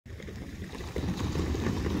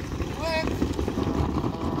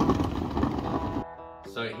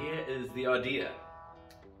So here is the idea.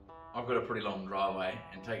 I've got a pretty long driveway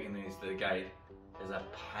and taking these to the gate is a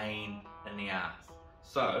pain in the ass.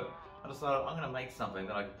 So I decided I'm going to make something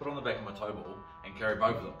that I can put on the back of my tow ball and carry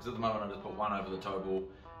both of them, because at the moment I just put one over the tow ball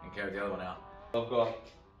and carry the other one out. I've got an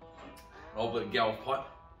old bit of galv pipe,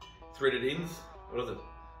 threaded ends, what is it,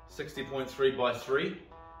 60.3 by 3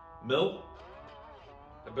 mil,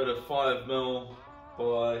 a bit of 5 mil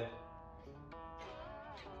by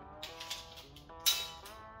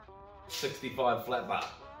 65 flat bar.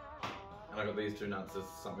 And I've got these two nuts as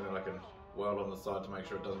something that I can weld on the side to make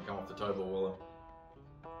sure it doesn't come off the tow ball while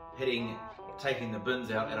I'm hitting or taking the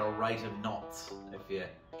bins out at a rate of knots, if you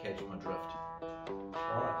catch my drift.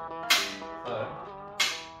 Alright, so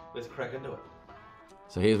let's crack into it.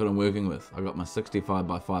 So here's what I'm working with. I've got my 65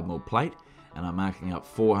 by 5 mil plate and I'm marking up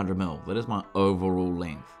 400 mil. That is my overall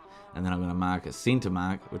length. And then I'm going to mark a center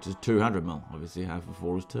mark, which is 200 mil. Obviously half of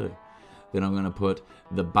 4 is 2. Then I'm going to put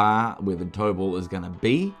the bar where the tow ball is going to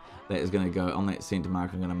be. That is going to go on that center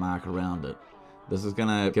mark. I'm going to mark around it. This is going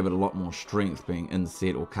to give it a lot more strength being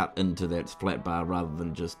inset or cut into that flat bar rather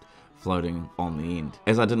than just floating on the end.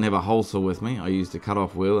 As I didn't have a hole saw with me, I used a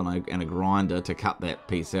cut-off wheel and a grinder to cut that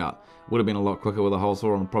piece out. Would have been a lot quicker with a hole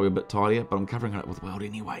saw and probably a bit tidier, but I'm covering it up with weld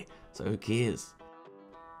anyway, so who cares?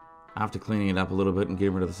 After cleaning it up a little bit and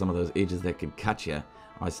getting rid of some of those edges that could cut you,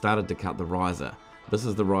 I started to cut the riser. This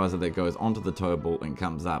is the riser that goes onto the tow ball and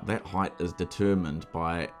comes up. That height is determined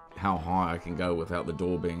by how high I can go without the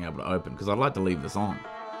door being able to open, because I'd like to leave this on.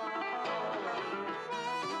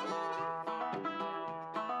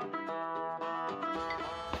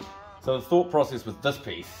 So the thought process with this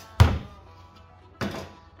piece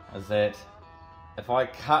is that if I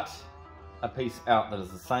cut a piece out that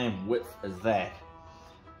is the same width as that,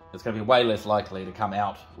 it's going to be way less likely to come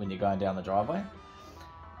out when you're going down the driveway.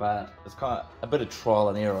 But it's kind of a bit of trial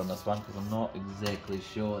and error on this one because I'm not exactly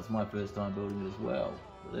sure. It's my first time building it as well.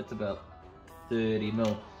 But that's about 30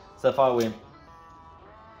 mil. So if I went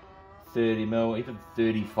 30 mil, even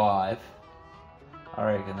 35, I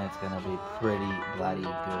reckon that's going to be pretty bloody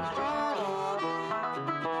good.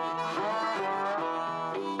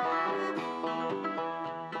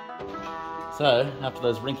 So after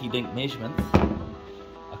those rinky-dink measurements,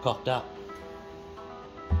 I cocked up.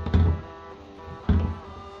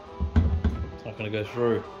 It's not going to go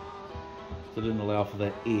through. So it didn't allow for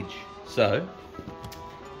that edge. So,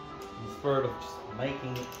 in the spirit of just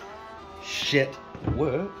making shit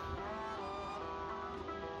work,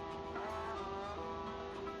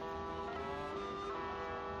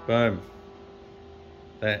 boom.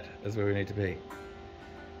 That is where we need to be.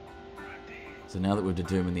 So now that we've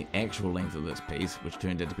determined the actual length of this piece, which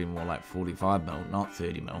turned out to be more like 45 mil, not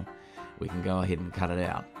 30 mil, we can go ahead and cut it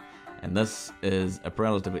out. And this is a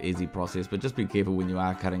relatively easy process, but just be careful when you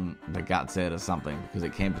are cutting the guts out of something, because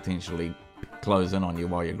it can potentially close in on you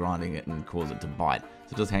while you're grinding it and cause it to bite.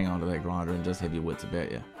 So just hang on to that grinder and just have your wits about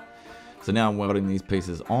you. So now I'm welding these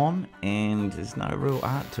pieces on, and there's no real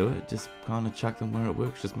art to it, just kind of chuck them where it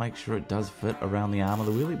works, just make sure it does fit around the arm of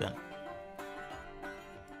the wheelie bin.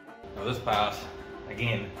 Now this part,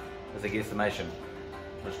 again, is a guesstimation.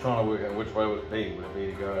 I'm just trying to work out which way would it be. Would it be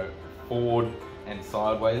to go forward and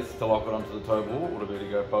sideways to lock it onto the tow ball, or would it be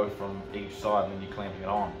to go both from each side and then you're clamping it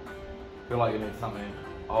on? I feel like you need something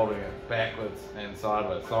holding it backwards and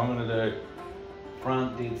sideways. So I'm going to do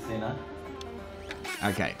front dead center.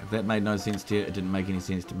 Okay, if that made no sense to you, it didn't make any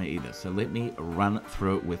sense to me either. So let me run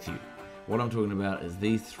through it with you. What I'm talking about is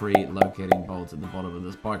these 3 locating bolts at the bottom of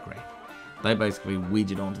this bike rack. They basically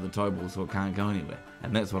wedge it onto the tow ball so it can't go anywhere.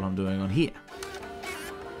 And that's what I'm doing on here.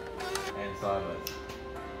 And sideways.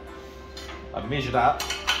 I measured up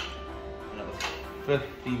and it was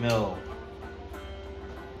 50 mil.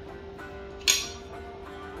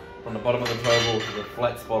 From the bottom of the tow ball to the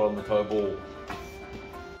flat spot on the tow ball.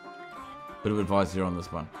 Bit of advice here on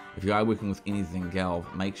this one. If you are working with anything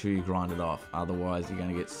galv, make sure you grind it off. Otherwise you're going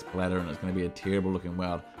to get splatter and it's going to be a terrible looking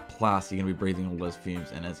weld. Plus you're going to be breathing all those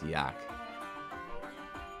fumes and it's yuck.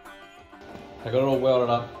 I got it all welded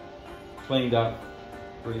up, cleaned up,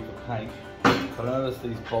 ready for paint. But I noticed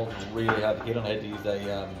these bolts are really hard to get on. I had to use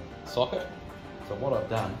a socket. So what I've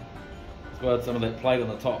done is weld some of that plate on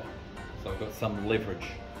the top. So I've got some leverage.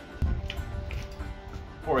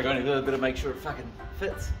 Before I go any further, better make sure it fucking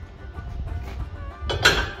fits.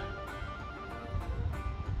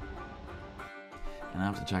 And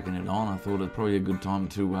after chucking it on, I thought it was probably a good time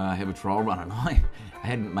to have a trial run, and I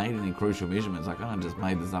hadn't made any crucial measurements. I kind of just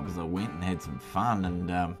made this up as I went and had some fun, and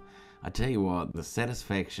I tell you what, the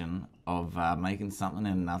satisfaction of making something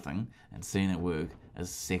out of nothing and seeing it work is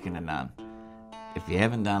second to none. If you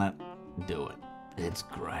haven't done it, do it. It's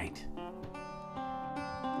great.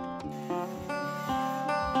 Rounding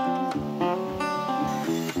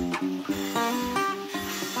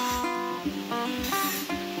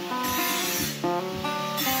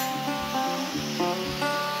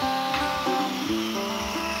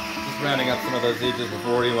up some of those edges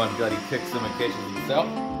before anyone bloody kicks them and catches himself.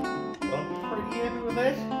 But I'm pretty happy with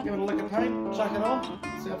that. Give it a lick of paint, chuck it on,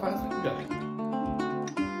 see how fast we can go.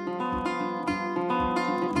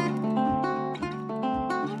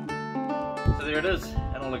 So there it is,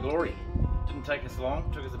 in all the glory. Didn't take us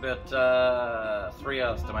long, took us about 3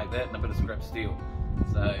 hours to make that and a bit of scrap steel.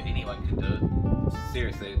 So anyone can do it.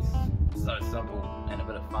 Seriously, it's so simple and a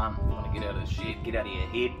bit of fun. If you want to get out of the shed, get out of your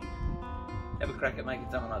head, have a crack at making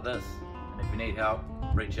something like this. And if you need help,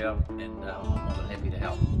 reach out and I'm more than happy to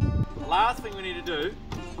help. The last thing we need to do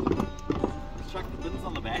is chuck the bins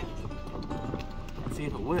on the back and see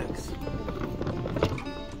if it works.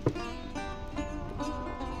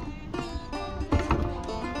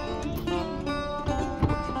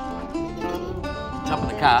 Jump in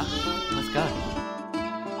the car, let's go.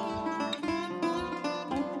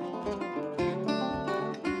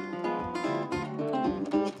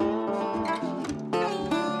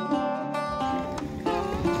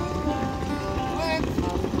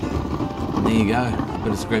 There you go, a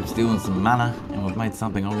bit of scrap steel and some mana, and we've made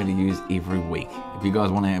something I'm going to use every week. If you guys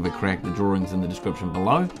want to have a crack, the drawing's in the description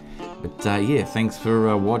below. But yeah, thanks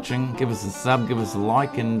for watching. Give us a sub, give us a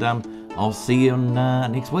like, and I'll see you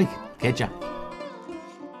next week. Catch ya.